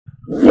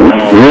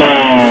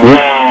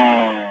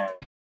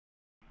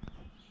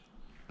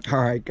All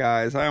right,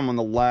 guys, I am on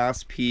the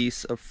last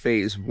piece of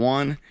phase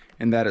one,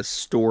 and that is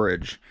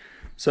storage.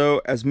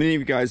 So as many of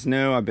you guys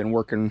know, I've been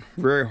working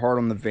very hard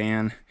on the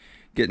van,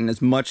 getting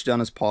as much done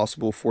as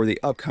possible for the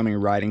upcoming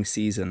riding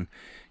season.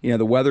 You know,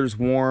 the weather's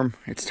warm,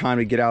 it's time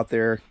to get out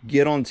there,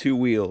 get on two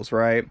wheels,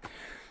 right?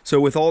 So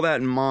with all that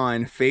in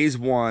mind, phase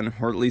one,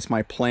 or at least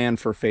my plan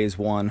for phase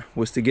one,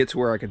 was to get to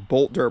where I could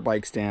bolt dirt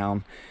bikes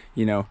down,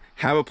 you know,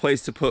 have a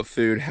place to put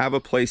food, have a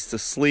place to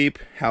sleep,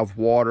 have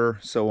water,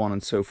 so on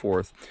and so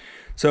forth.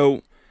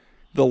 So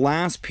the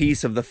last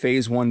piece of the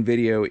phase one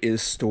video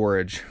is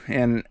storage.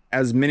 And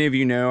as many of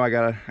you know, I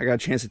got a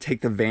chance to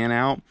take the van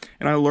out,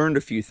 and I learned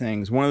a few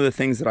things. One of the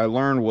things that I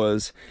learned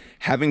was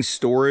having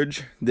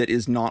storage that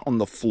is not on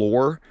the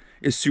floor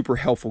is super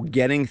helpful.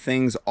 Getting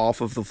things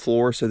off of the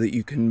floor so that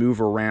you can move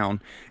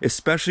around,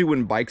 especially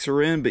when bikes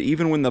are in, but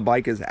even when the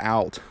bike is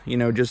out, you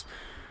know, just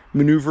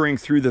maneuvering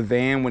through the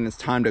van when it's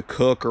time to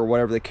cook or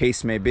whatever the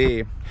case may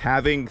be,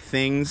 having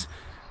things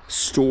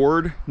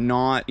stored,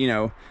 not, you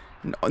know,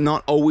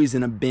 not always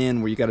in a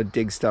bin where you got to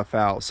dig stuff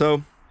out.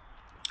 So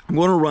I'm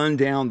going to run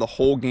down the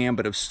whole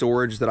gambit of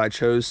storage that I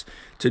chose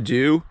to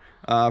do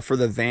for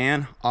the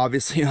van.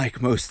 Obviously,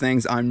 like most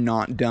things, I'm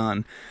not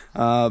done.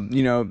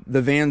 You know,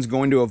 the van's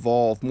going to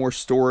evolve, more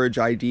storage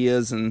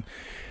ideas, and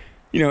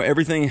you know,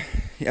 everything,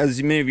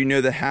 as many of you know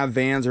that have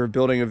vans or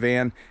building a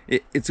van,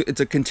 it's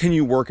a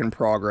continued work in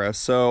progress.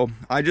 So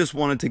I just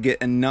wanted to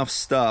get enough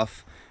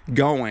stuff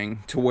going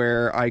to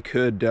where I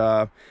could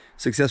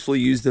successfully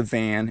use the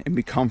van and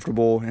be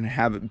comfortable and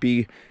have it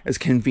be as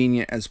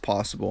convenient as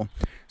possible.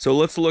 So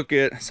let's look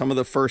at some of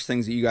the first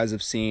things that you guys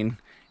have seen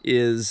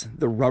is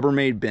the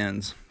Rubbermaid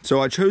bins. So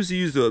I chose to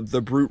use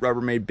the Brute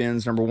Rubbermaid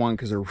bins, number one,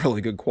 because they're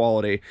really good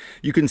quality.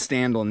 You can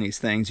stand on these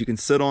things, you can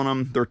sit on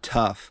them, they're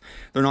tough.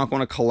 They're not going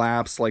to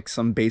collapse like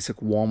some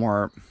basic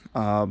Walmart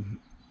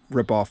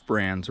rip-off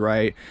brands,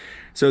 right?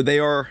 So they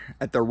are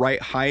at the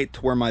right height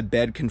to where my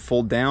bed can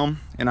fold down,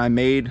 and I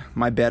made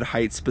my bed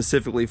height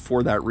specifically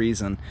for that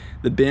reason.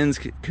 The bins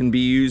can be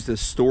used as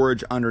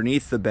storage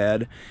underneath the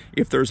bed.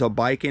 If there's a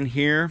bike in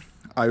here,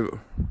 I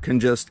can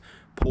just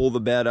pull the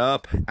bed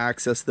up,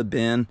 access the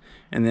bin,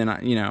 and then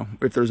you know,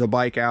 if there's a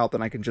bike out,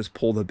 then I can just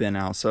pull the bin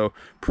out. So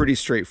pretty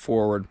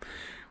straightforward.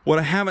 What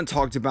I haven't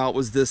talked about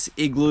was this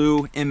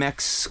Igloo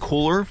MX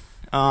cooler.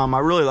 I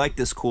really like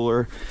this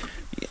cooler.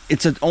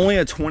 It's only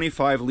a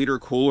 25-liter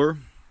cooler,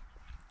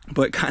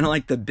 but kind of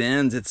like the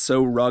bins, it's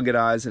so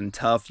ruggedized and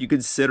tough. You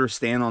could sit or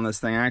stand on this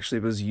thing. I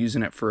actually was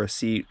using it for a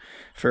seat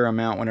a fair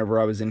amount whenever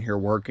I was in here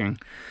working.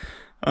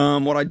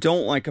 What I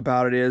don't like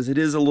about it is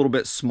a little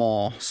bit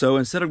small. So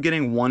instead of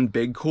getting one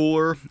big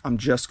cooler, I'm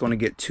just going to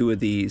get two of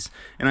these.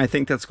 And I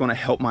think that's going to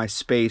help my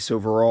space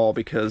overall,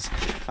 because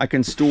I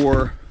can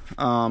store,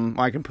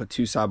 I can put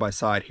two side by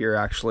side here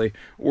actually,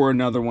 or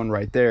another one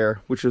right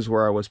there, which is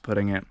where I was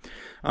putting it.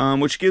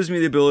 Which gives me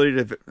the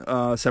ability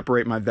to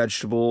separate my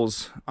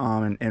vegetables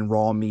and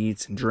raw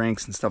meats and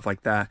drinks and stuff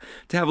like that,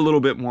 to have a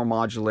little bit more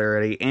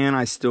modularity, and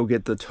I still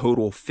get the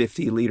total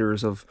 50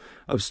 liters of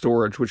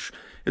storage, which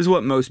is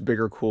what most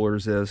bigger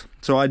coolers is.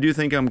 So I do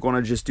think I'm going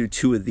to just do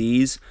two of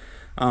these,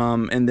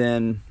 and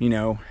then, you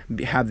know,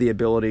 have the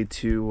ability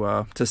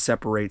to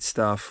separate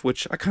stuff,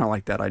 which I kind of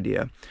like that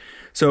idea.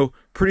 So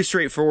pretty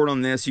straightforward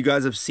on this. You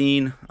guys have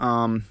seen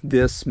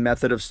this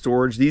method of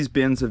storage. These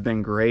bins have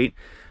been great.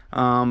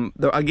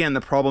 Again,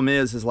 the problem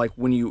is like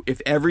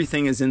if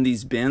everything is in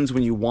these bins,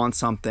 when you want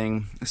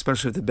something,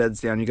 especially if the bed's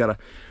down, you got to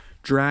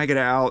drag it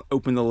out,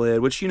 open the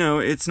lid, which, you know,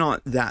 it's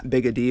not that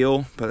big a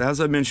deal. But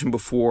as I mentioned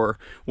before,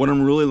 what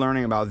I'm really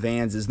learning about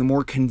vans is the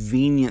more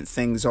convenient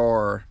things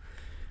are,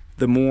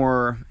 the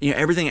more, you know,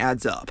 everything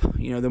adds up.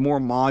 You know, the more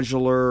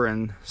modular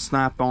and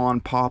snap on,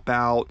 pop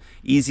out,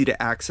 easy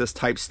to access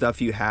type stuff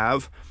you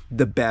have,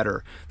 the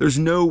better. There's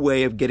no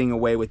way of getting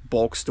away with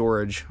bulk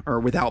storage or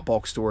without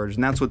bulk storage,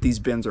 and that's what these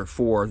bins are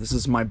for. This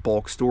is my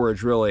bulk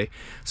storage, really.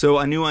 So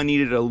I knew I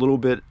needed a little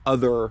bit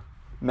other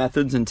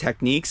methods and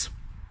techniques.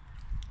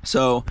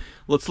 So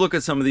let's look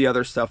at some of the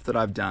other stuff that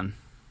I've done.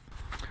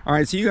 All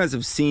right, so you guys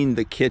have seen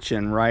the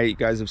kitchen, right? You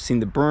guys have seen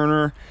the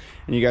burner,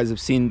 and you guys have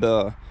seen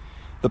the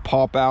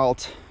pop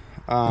out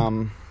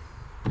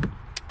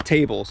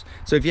tables.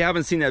 So if you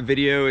haven't seen that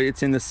video,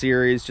 it's in the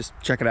series, just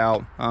check it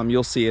out.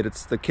 You'll see it.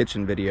 It's the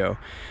kitchen video.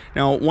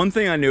 Now, one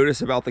thing I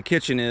notice about the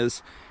kitchen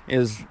is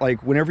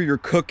like whenever you're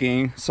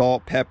cooking,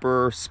 salt,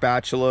 pepper,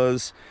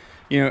 spatulas,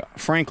 you know,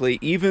 frankly,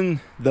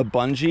 even the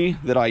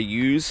bungee that I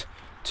use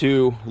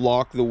to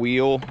lock the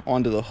wheel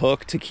onto the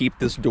hook to keep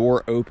this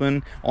door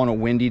open on a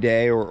windy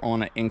day or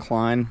on an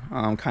incline,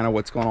 kind of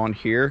what's going on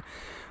here.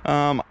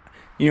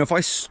 You know, if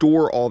I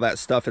store all that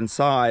stuff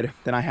inside,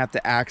 then I have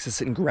to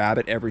access it and grab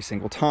it every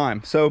single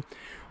time. So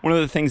one of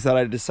the things that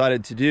I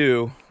decided to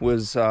do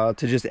was to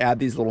just add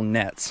these little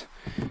nets.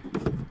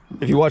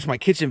 If you watch my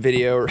kitchen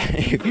video,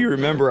 if you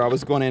remember, I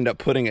was going to end up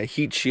putting a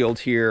heat shield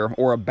here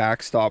or a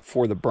backstop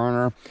for the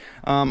burner.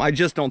 I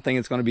just don't think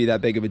it's going to be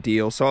that big of a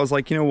deal. So I was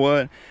like, you know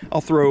what?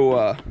 I'll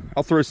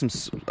throw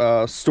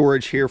some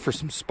storage here for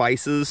some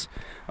spices,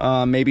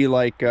 maybe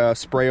like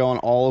spray on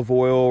olive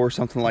oil or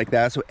something like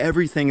that. So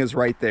everything is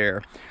right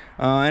there.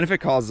 And if it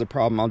causes a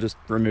problem, I'll just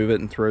remove it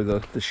and throw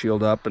the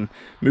shield up and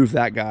move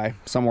that guy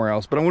somewhere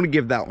else. But I want to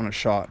give that one a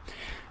shot.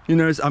 You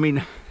notice, I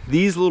mean,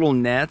 these little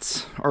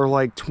nets are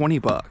like 20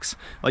 bucks.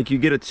 Like you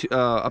get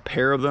a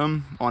pair of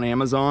them on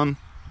Amazon.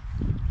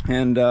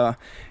 And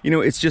you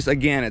know, it's just,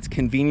 again, it's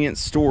convenient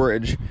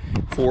storage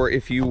for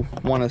if you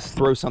want to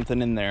throw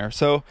something in there.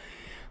 So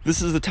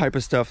this is the type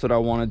of stuff that I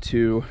wanted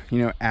to, you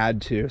know,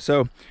 add to.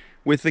 So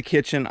with the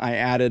kitchen, I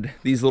added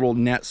these little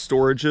net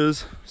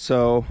storages.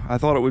 So I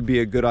thought it would be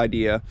a good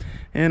idea.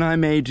 And I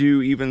may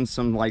do even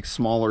some like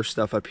smaller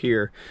stuff up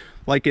here.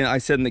 Like I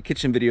said in the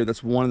kitchen video,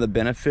 that's one of the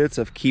benefits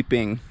of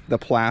keeping the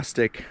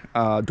plastic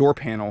door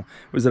panel,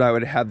 was that I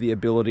would have the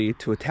ability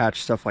to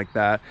attach stuff like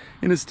that,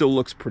 and it still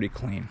looks pretty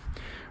clean.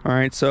 All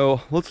right,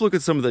 so let's look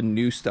at some of the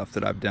new stuff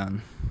that I've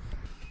done.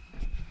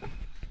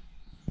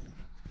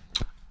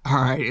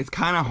 All right, it's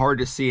kind of hard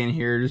to see in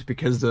here just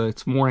because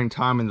it's morning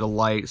time and the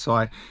light, so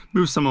I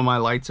moved some of my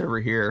lights over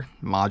here,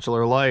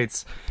 modular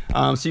lights,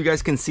 so you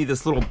guys can see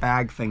this little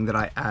bag thing that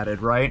I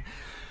added, right?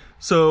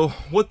 So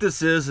what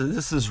this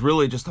is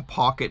really just a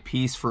pocket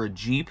piece for a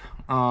Jeep.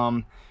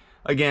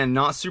 Again,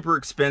 not super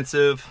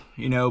expensive,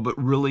 you know, but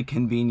really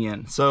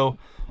convenient. So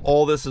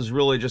all this is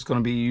really just going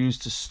to be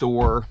used to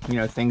store, you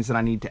know, things that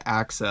I need to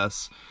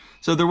access.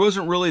 So there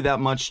wasn't really that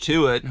much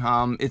to it.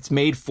 It's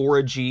made for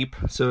a Jeep.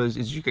 So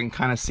as you can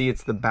kind of see,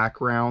 it's the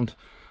background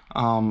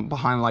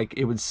behind, like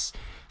it would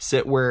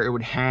sit where it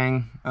would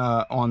hang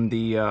on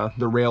the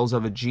rails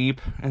of a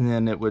Jeep, and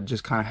then it would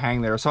just kind of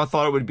hang there. So I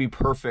thought it would be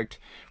perfect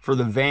for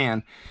the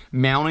van.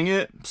 Mounting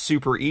it,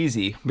 super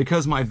easy.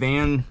 Because my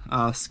van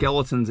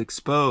skeleton's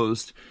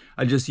exposed,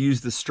 I just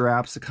used the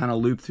straps to kind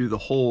of loop through the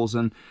holes,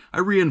 and I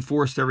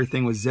reinforced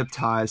everything with zip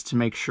ties to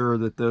make sure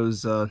that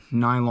those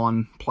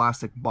nylon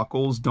plastic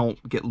buckles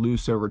don't get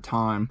loose over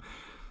time.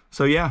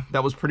 So yeah,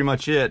 that was pretty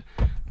much it.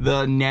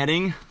 The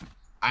netting,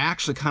 I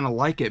actually kind of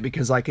like it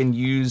because I can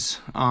use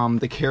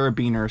the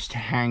carabiners to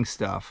hang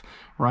stuff,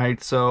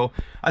 right? So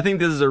I think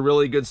this is a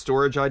really good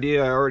storage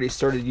idea. I already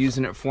started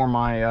using it for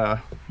my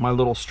my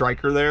little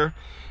striker there.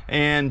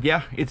 And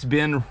yeah, it's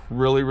been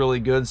really, really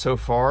good so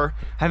far.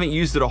 I haven't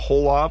used it a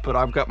whole lot, but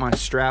I've got my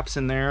straps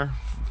in there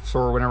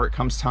for whenever it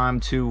comes time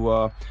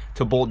to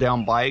bolt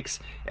down bikes.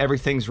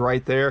 Everything's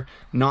right there,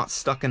 not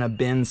stuck in a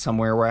bin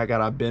somewhere where I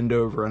gotta bend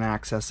over and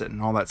access it and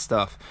all that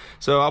stuff.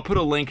 So I'll put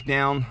a link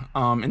down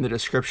in the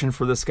description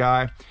for this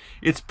guy.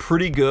 It's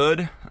pretty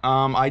good.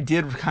 I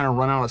did kind of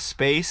run out of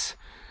space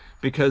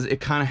because it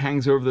kind of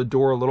hangs over the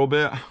door a little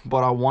bit,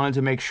 but I wanted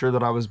to make sure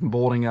that I was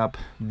bolting up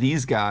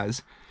these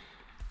guys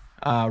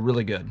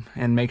really good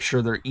and make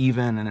sure they're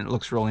even and it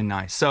looks really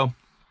nice. So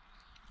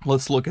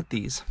let's look at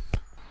these.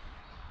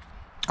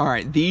 All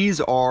right,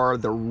 these are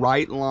the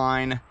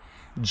Rightline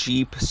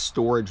Jeep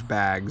storage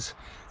bags.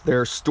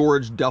 They're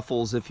storage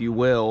duffels, if you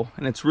will,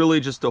 and it's really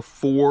just a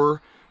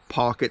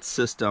 4-pocket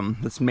system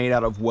that's made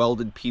out of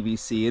welded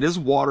PVC. It is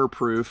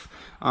waterproof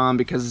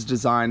because it's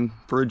designed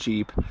for a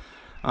Jeep.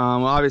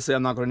 Obviously,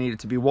 I'm not going to need it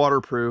to be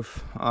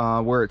waterproof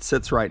where it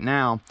sits right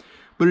now,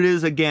 but it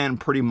is, again,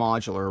 pretty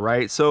modular,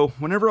 right? So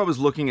whenever I was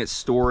looking at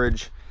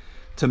storage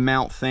to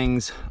mount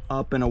things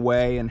up and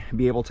away and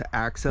be able to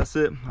access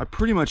it, I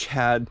pretty much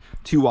had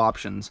 2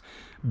 options.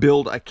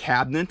 Build a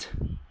cabinet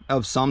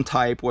of some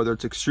type, whether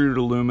it's extruded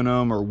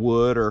aluminum or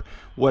wood or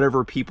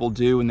whatever people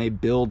do when they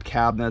build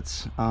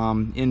cabinets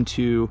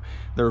into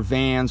their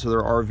vans or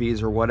their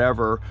RVs or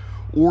whatever,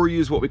 or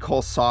use what we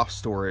call soft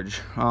storage,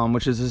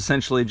 which is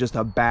essentially just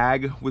a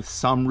bag with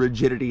some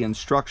rigidity and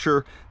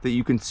structure that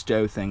you can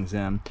stow things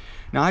in.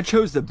 Now I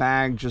chose the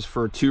bag just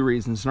for 2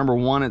 reasons. Number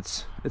one,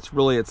 it's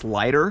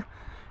lighter.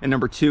 And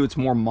number 2, it's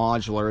more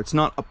modular. It's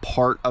not a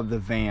part of the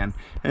van.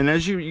 And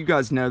as you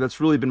guys know,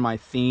 that's really been my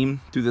theme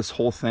through this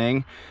whole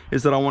thing,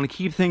 is that I want to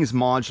keep things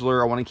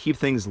modular. I want to keep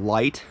things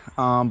light,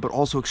 but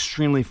also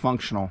extremely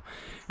functional.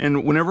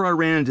 And whenever I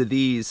ran into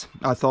these,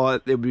 I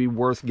thought it would be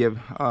worth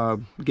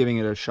giving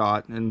it a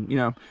shot and, you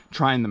know,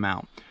 trying them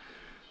out.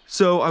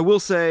 So I will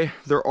say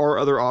there are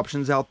other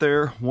options out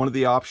there. One of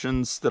the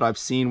options that I've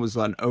seen was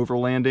an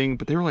overlanding,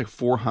 but they were like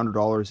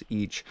 $400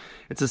 each.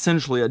 It's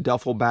essentially a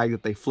duffel bag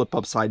that they flip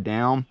upside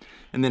down,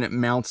 and then it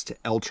mounts to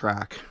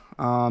L-track.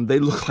 They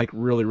look like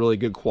really, really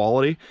good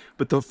quality,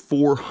 but they're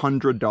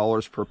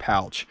 $400 per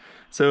pouch.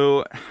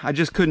 So I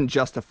just couldn't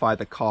justify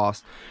the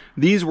cost.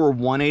 These were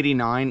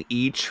 $189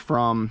 each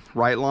from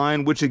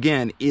Rightline, which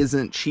again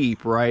isn't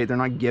cheap, right? They're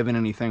not giving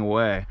anything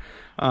away,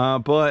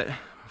 but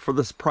for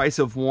this price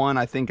of one,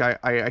 I think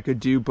I could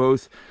do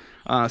both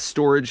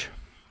storage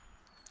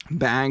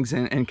bags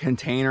and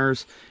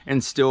containers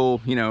and still,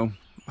 you know,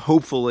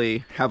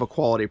 hopefully have a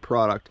quality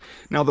product.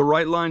 Now the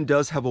Rightline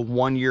does have a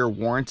 1-year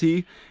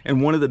warranty,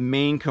 and one of the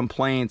main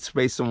complaints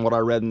based on what I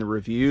read in the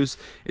reviews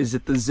is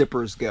that the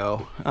zippers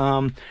go.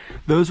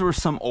 Those were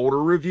some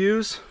older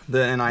reviews,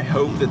 and I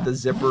hope that the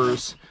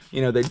zippers,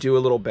 you know, they do a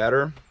little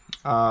better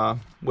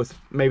with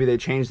maybe they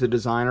change the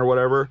design or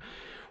whatever.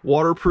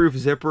 Waterproof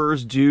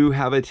zippers do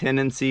have a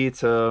tendency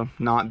to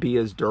not be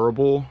as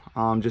durable,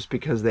 just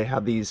because they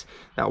have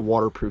that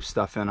waterproof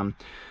stuff in them.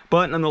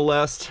 But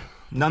nonetheless,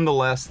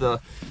 the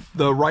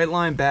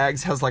Rightline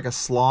bags has like a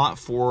slot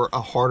for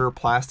a harder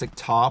plastic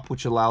top,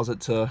 which allows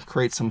it to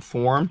create some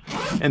form.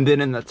 And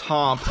then in the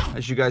top,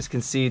 as you guys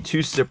can see, two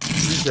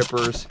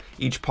zippers.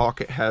 Each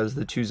pocket has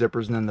the 2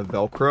 zippers and then the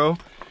Velcro.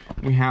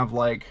 We have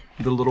like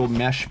the little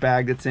mesh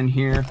bag that's in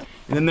here.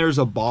 And then there's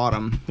a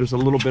bottom. There's a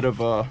little bit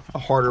of a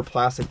harder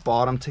plastic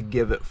bottom to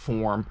give it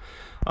form.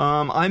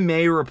 I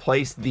may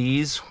replace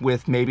these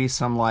with maybe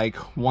some like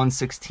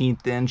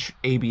 1/16 inch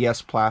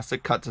ABS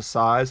plastic cut to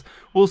size.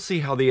 We'll see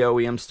how the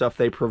OEM stuff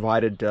they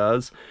provided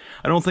does.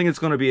 I don't think it's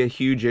going to be a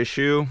huge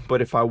issue,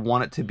 but if I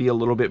want it to be a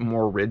little bit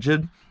more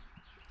rigid,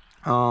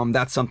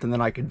 that's something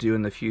that I could do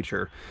in the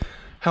future.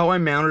 How I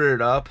mounted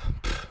it up,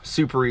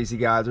 super easy,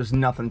 guys. There's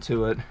nothing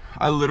to it.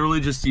 I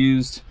literally just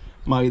used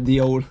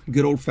the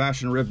good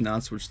old-fashioned rib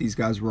nuts, which these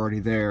guys were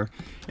already there,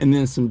 and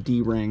then some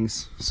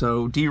D-rings.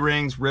 So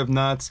D-rings, rib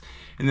nuts,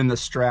 and then the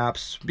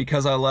straps.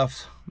 Because I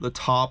left the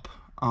top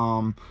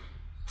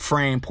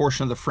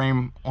portion of the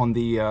frame on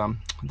the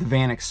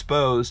van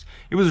exposed,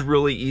 it was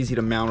really easy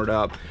to mount it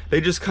up.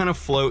 They just kind of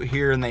float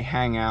here and they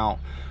hang out.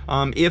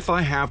 If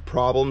I have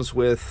problems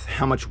with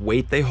how much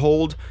weight they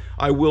hold,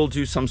 I will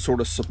do some sort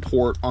of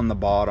support on the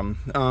bottom,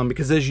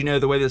 because as you know,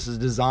 the way this is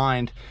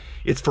designed,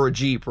 it's for a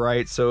Jeep,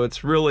 right? So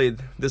it's really,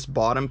 this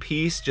bottom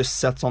piece just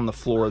sets on the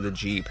floor of the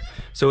Jeep.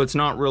 So it's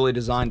not really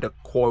designed to,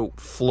 quote,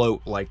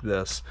 float like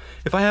this.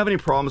 If I have any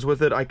problems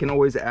with it, I can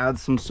always add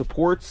some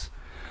supports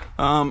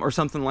or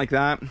something like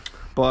that.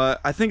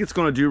 But I think it's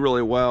going to do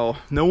really well.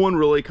 No one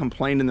really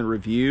complained in the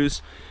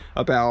reviews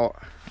about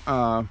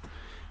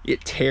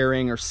it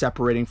tearing or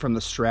separating from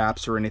the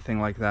straps or anything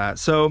like that.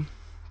 So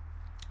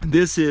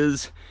this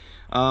is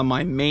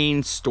my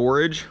main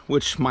storage,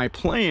 which my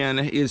plan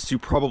is to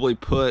probably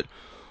put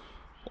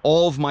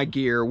all of my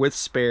gear with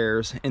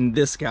spares in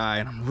this guy.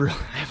 And I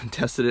haven't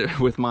tested it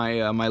with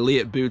my my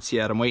Liat boots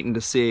yet. I'm waiting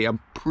to see. I'm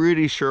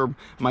pretty sure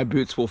my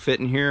boots will fit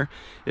in here.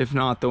 If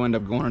not, they'll end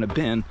up going in a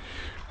bin.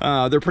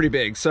 They're pretty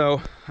big.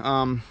 So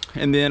and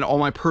then all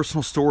my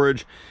personal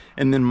storage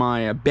and then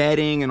my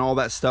bedding and all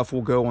that stuff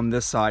will go on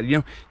this side. You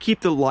know, keep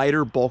the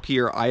lighter,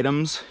 bulkier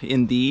items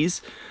in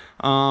these.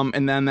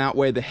 And then that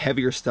way the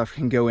heavier stuff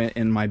can go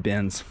in my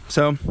bins.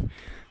 So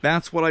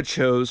that's what I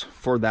chose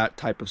for that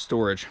type of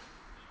storage.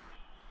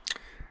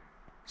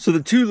 So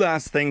the 2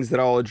 last things that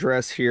I'll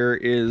address here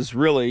is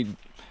really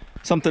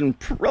something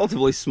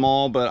relatively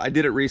small, but I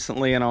did it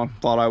recently and I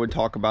thought I would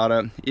talk about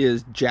it,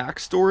 is jack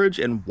storage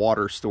and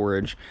water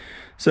storage.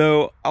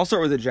 So I'll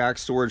start with the jack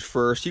storage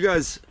first. You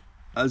guys,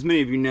 as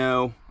many of you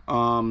know,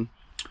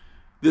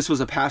 this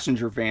was a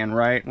passenger van,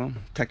 right? Well,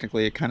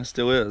 technically it kind of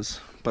still is,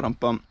 but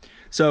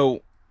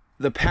so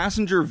the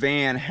passenger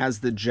van has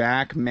the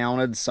jack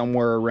mounted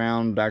somewhere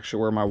around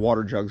actually where my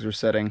water jugs are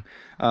sitting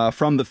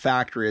from the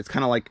factory. It's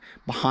kind of like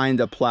behind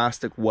a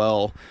plastic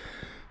well.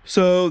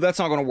 So that's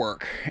not going to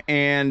work.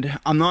 And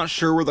I'm not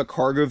sure where the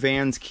cargo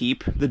vans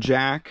keep the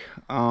jack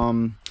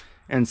and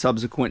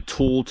subsequent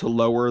tool to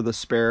lower the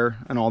spare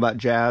and all that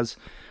jazz.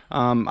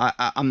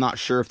 I'm not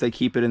sure if they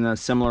keep it in a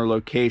similar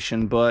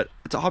location, but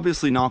it's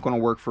obviously not going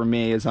to work for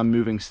me as I'm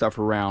moving stuff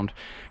around.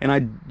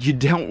 And you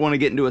don't want to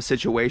get into a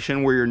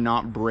situation where you're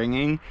not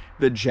bringing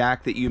the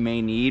jack that you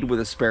may need with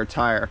a spare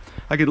tire.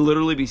 I could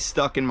literally be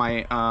stuck in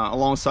my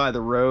alongside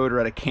the road or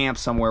at a camp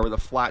somewhere with a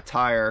flat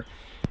tire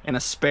and a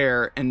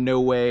spare and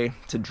no way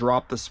to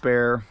drop the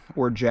spare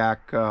or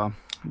jack the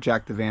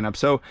van up.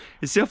 So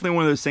it's definitely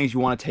one of those things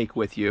you want to take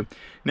with you.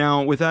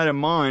 Now, with that in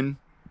mind,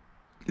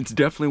 it's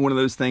definitely one of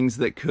those things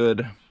that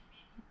could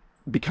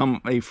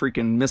become a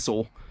freaking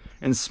missile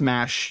and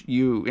smash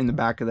you in the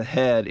back of the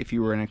head if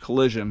you were in a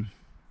collision.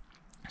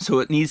 So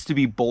it needs to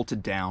be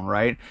bolted down,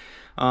 right?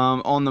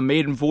 On the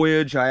maiden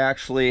voyage, I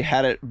actually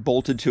had it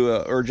bolted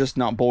to or just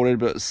not bolted,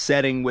 but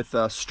setting with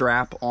a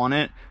strap on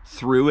it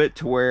through it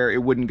to where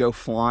it wouldn't go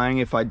flying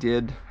if I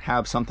did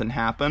have something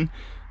happen.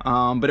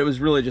 But it was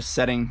really just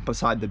setting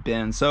beside the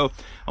bin. So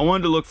I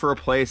wanted to look for a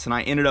place, and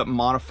I ended up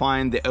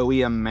modifying the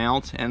OEM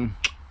mount and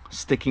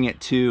sticking it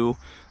to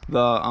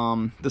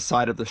the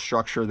side of the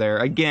structure there.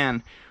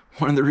 Again,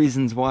 one of the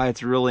reasons why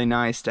it's really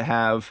nice to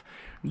have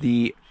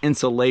the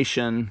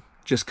insulation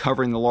just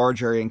covering the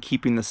large area and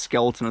keeping the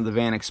skeleton of the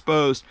van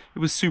exposed. It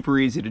was super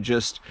easy to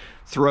just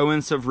throw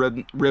in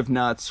some rib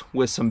nuts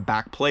with some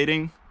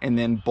backplating and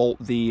then bolt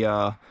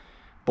the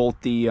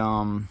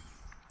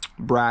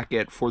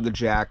bracket for the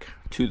jack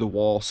to the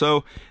wall.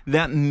 So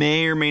that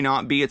may or may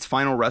not be its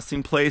final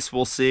resting place.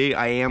 We'll see.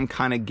 I am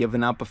kind of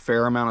giving up a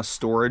fair amount of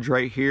storage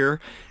right here,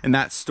 and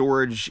that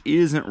storage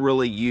isn't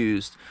really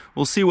used.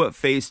 We'll see what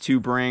phase 2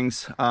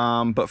 brings,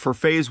 but for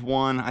phase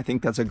 1, I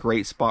think that's a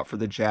great spot for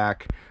the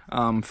jack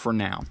for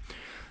now.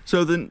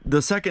 So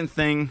the second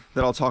thing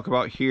that I'll talk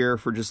about here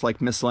for just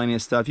like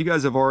miscellaneous stuff, you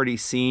guys have already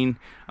seen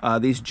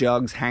these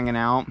jugs hanging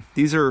out.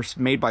 These are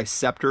made by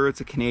Scepter. It's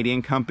a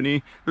Canadian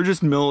company. They're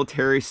just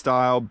military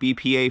style,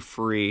 BPA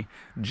free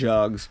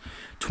jugs,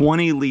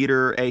 20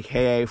 liter,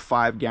 aka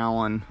 5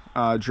 gallon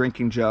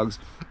drinking jugs.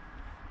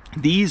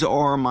 These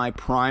are my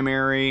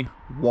primary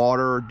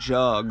water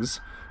jugs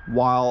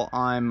while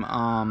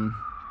I'm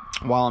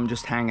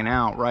just hanging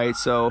out, right?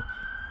 So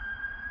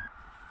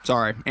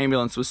sorry,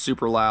 ambulance was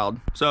super loud.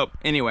 So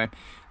anyway,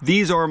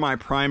 these are my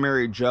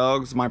primary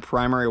jugs, my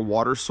primary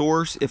water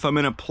source. If I'm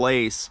in a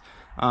place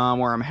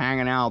where I'm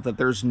hanging out that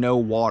there's no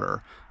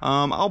water,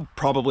 I'll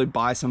probably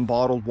buy some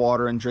bottled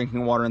water and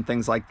drinking water and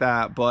things like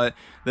that. But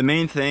the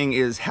main thing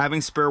is having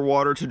spare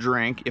water to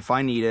drink if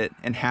I need it,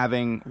 and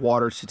having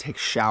water to take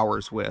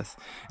showers with.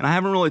 And I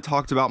haven't really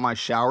talked about my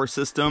shower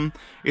system.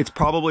 It's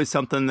probably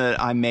something that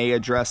I may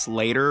address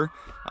later.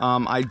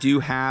 I do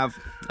have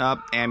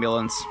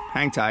ambulance,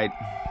 hang tight.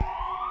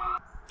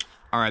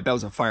 All right, that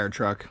was a fire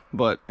truck,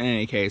 but in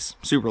any case,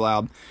 super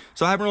loud.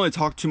 So I haven't really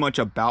talked too much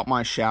about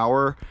my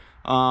shower.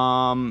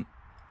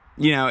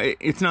 You know,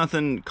 it's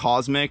nothing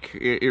cosmic.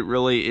 It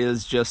really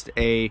is just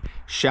a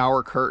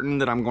shower curtain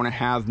that I'm going to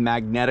have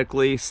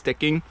magnetically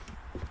sticking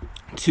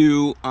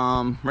to,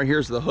 right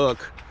here's the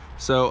hook.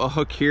 So a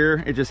hook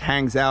here, it just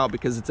hangs out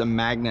because it's a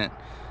magnet,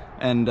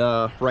 and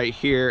right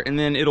here, and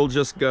then it'll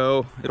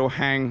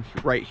hang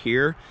right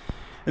here.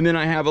 And then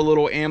I have a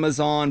little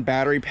Amazon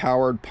battery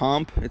powered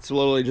pump. It's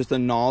literally just a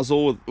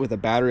nozzle with a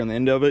battery on the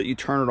end of it. You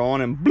turn it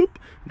on and bloop,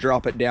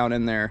 drop it down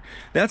in there.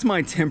 That's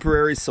my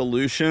temporary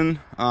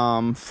solution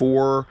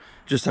for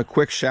just a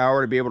quick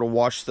shower to be able to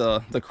wash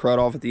the crud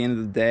off at the end of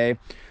the day,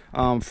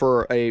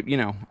 for a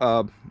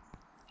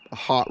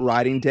hot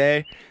riding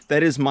day.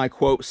 That is my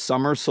quote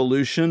summer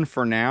solution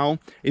for now.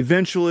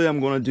 Eventually I'm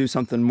going to do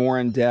something more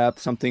in depth,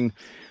 something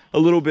a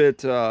little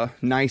bit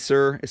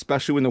nicer,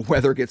 especially when the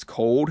weather gets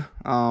cold.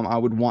 I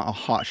would want a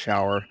hot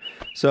shower.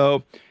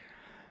 So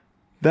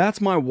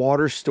that's my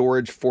water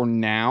storage for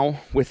now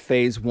with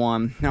phase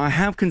one. Now I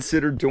have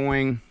considered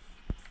doing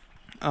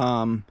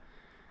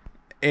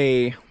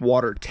a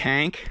water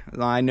tank.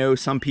 I know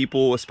some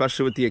people,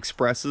 especially with the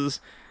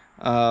Expresses,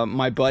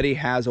 my buddy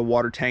has a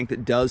water tank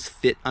that does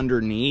fit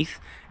underneath,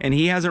 and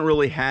he hasn't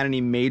really had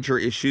any major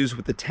issues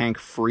with the tank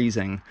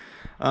freezing.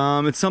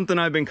 It's something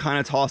I've been kind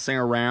of tossing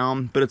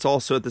around, but it's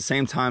also at the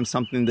same time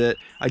something that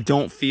I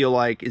don't feel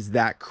like is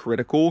that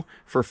critical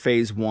for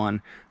phase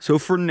one. So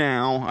for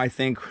now, I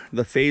think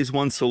the phase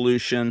one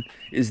solution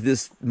is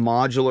this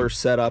modular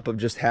setup of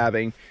just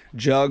having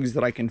jugs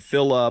that I can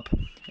fill up,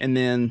 and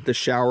then the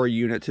shower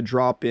unit to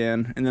drop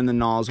in, and then the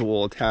nozzle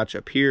will attach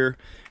up here,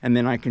 and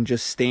then I can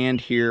just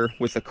stand here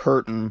with a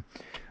curtain,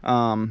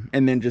 and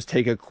then just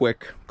take a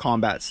quick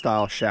combat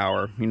style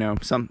shower. You know,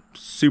 some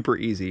super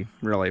easy,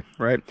 really,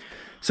 right?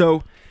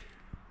 So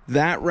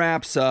that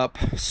wraps up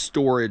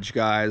storage,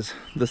 guys.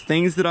 The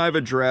things that I've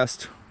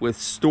addressed with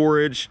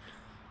storage,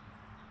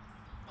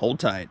 hold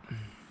tight.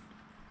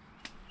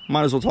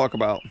 Might as well talk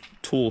about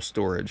tool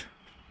storage.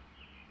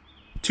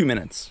 2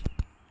 minutes,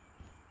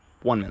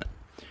 1 minute.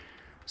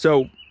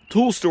 So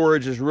tool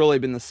storage has really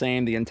been the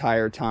same the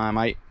entire time.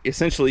 I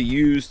essentially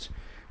used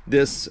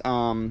this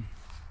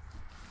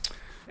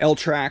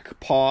L-track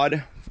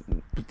pod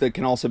that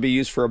can also be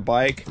used for a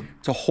bike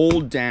to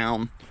hold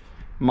down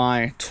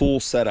my tool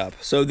setup.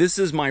 So this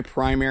is my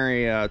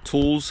primary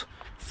tools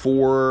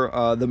for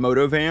the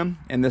Motovan,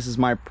 and this is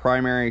my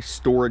primary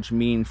storage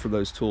mean for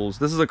those tools.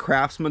 This is a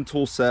Craftsman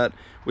tool set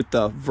with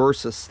the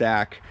Versa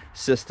Stack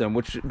system,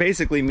 which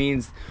basically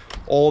means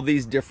all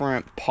these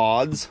different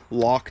pods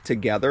lock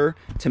together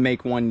to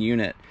make one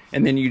unit,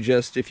 and then you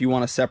just, if you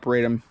want to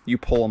separate them, you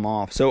pull them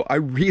off. So I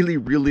really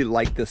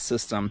like this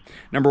system.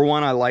 Number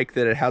one, I like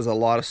that it has a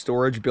lot of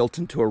storage built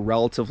into a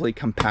relatively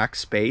compact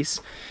space,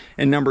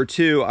 and number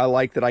two, I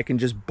like that I can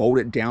just bolt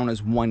it down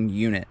as one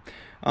unit.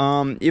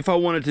 If I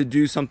wanted to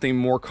do something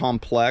more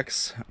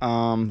complex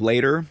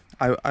later,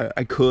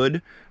 I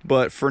could,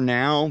 but for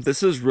now,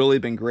 this has really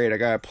been great. I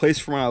got a place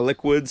for my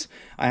liquids.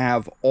 I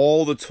have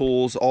all the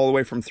tools, all the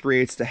way from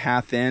 3/8 to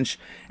 1/2 inch.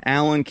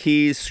 Allen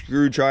keys,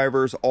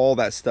 screwdrivers, all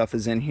that stuff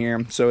is in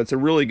here. So it's a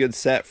really good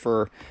set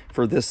for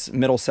this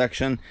middle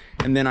section.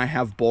 And then I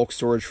have bulk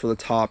storage for the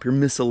top, your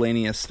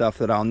miscellaneous stuff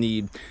that I'll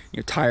need,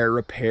 your tire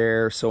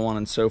repair, so on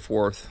and so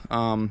forth.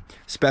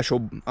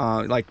 Special,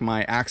 like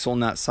my axle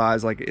nut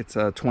size, like it's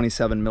a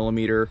 27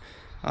 millimeter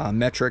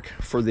metric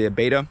for the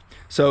beta.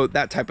 So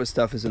that type of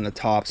stuff is in the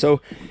top.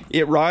 So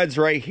it rides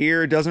right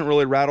here. It doesn't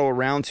really rattle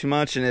around too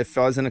much. And if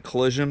I was in a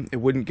collision, it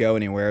wouldn't go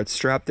anywhere. It's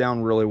strapped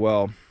down really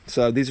well.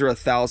 So these are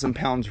 1,000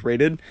 pounds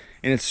rated,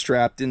 and it's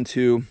strapped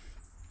into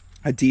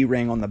a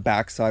D-ring on the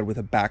backside with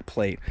a back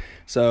plate.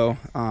 So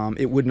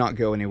it would not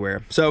go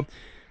anywhere. So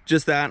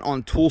just that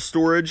on tool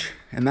storage,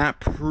 and that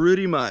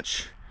pretty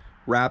much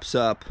wraps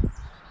up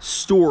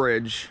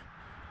storage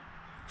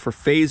for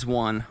phase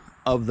one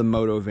of the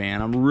Motovan.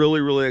 I'm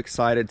really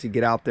excited to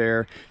get out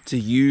there to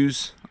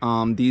use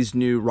these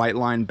new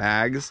Rightline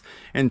bags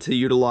and to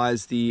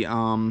utilize the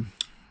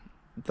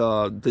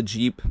the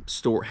Jeep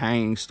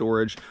hanging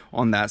storage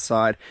on that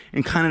side,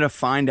 and kind of to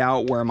find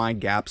out where my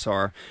gaps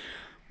are.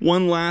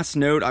 One last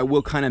note I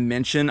will kind of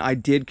mention, I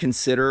did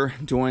consider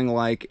doing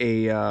like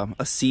a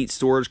seat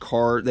storage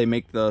car. They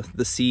make the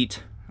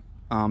seat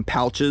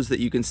pouches that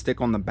you can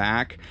stick on the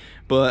back,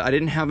 but I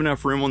didn't have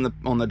enough room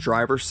on the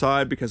driver's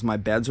side because my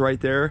bed's right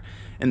there,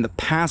 and the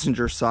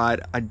passenger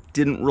side I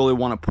didn't really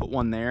want to put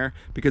one there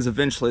because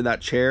eventually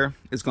that chair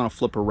is going to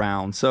flip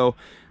around. So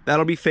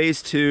that'll be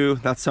phase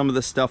 2. That's some of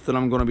the stuff that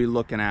I'm going to be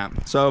looking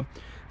at. So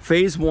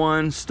phase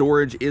 1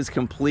 storage is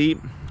complete.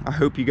 I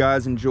hope you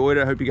guys enjoyed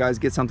it. I hope you guys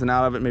get something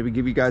out of it, maybe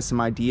give you guys some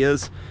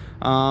ideas.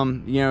 You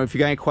know, if you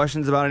got any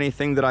questions about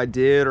anything that I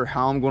did or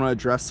how I'm going to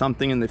address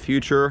something in the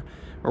future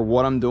or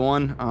what I'm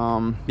doing,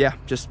 yeah,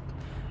 just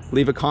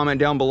leave a comment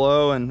down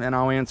below and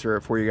I'll answer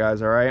it for you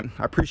guys. All right,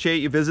 I appreciate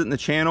you visiting the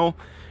channel.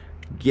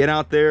 Get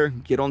out there,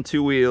 get on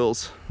 2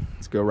 wheels.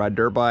 Let's go ride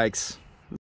dirt bikes.